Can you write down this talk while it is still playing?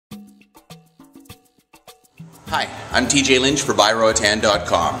Hi, I'm TJ Lynch for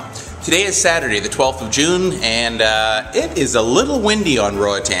Roatan.com. Today is Saturday, the 12th of June, and it is a little windy on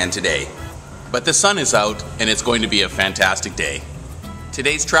Roatan today. But the sun is out, and it's going to be a fantastic day.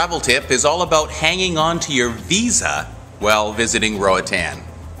 Today's travel tip is all about hanging on to your visa while visiting Roatan.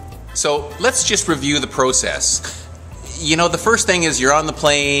 So let's just review the process. You know, the first thing is you're on the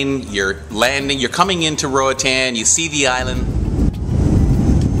plane, you're landing, you're coming into Roatan, you see the island.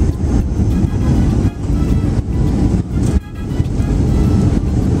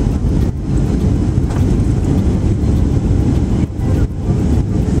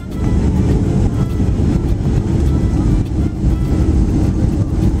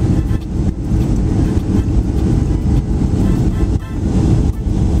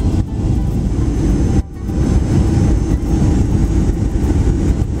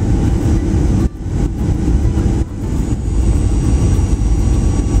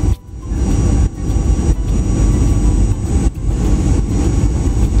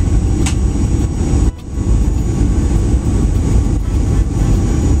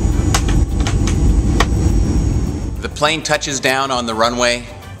 The plane touches down on the runway.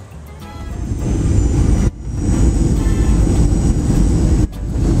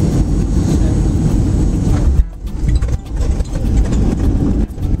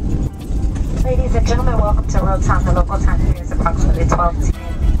 Ladies and gentlemen, welcome to Roatan. The local time here is approximately 12:10.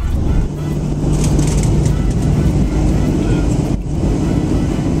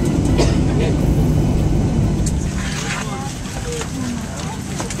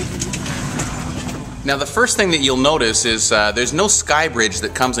 Now the first thing that you'll notice is there's no sky bridge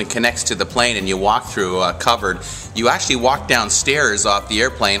that comes and connects to the plane and you walk through covered. You actually walk downstairs off the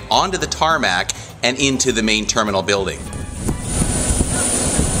airplane onto the tarmac and into the main terminal building.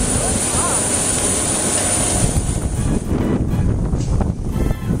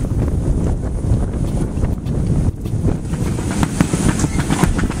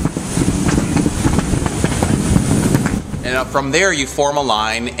 And from there you form a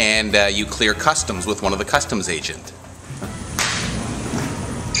line and you clear customs with one of the customs agents.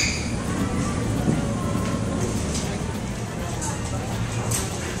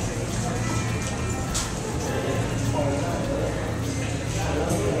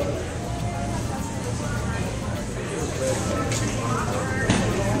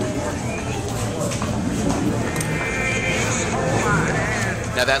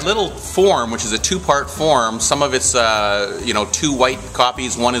 Now that little form, which is a two-part form, some of it's two white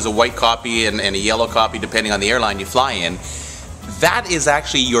copies, one is a white copy and a yellow copy depending on the airline you fly in, that is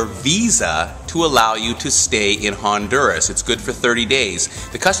actually your visa to allow you to stay in Honduras. It's good for 30 days.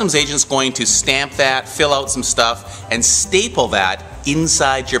 The customs agent's going to stamp that, fill out some stuff, and staple that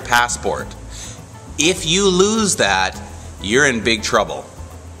inside your passport. If you lose that, you're in big trouble.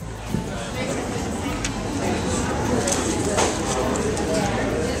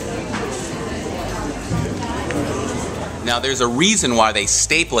 Now there's a reason why they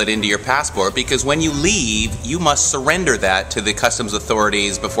staple it into your passport, because when you leave, you must surrender that to the customs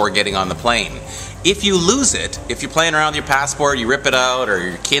authorities before getting on the plane. If you lose it, if you're playing around with your passport, you rip it out, or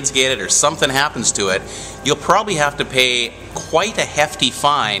your kids get it, or something happens to it, you'll probably have to pay quite a hefty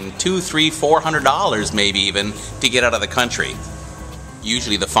fine, $200, $300, $400 maybe even, to get out of the country.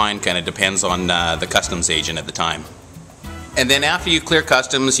 Usually the fine kind of depends on the customs agent at the time. And then after you clear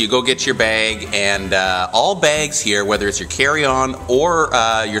customs, you go get your bag, and all bags here, whether it's your carry-on or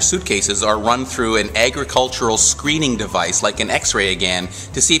your suitcases, are run through an agricultural screening device, like an X-ray again,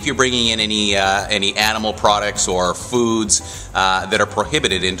 to see if you're bringing in any animal products or foods that are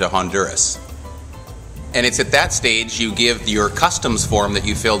prohibited into Honduras. And it's at that stage you give your customs form that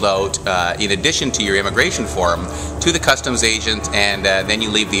you filled out in addition to your immigration form to the customs agent, and then you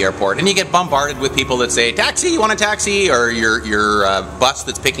leave the airport and you get bombarded with people that say, "Taxi, you want a taxi?" Or your bus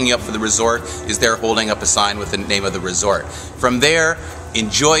that's picking you up for the resort is there holding up a sign with the name of the resort. From there,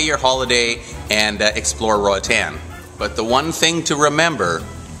 enjoy your holiday and explore Roatan. But the one thing to remember,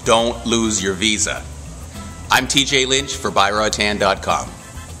 don't lose your visa. I'm TJ Lynch for Roatan.com.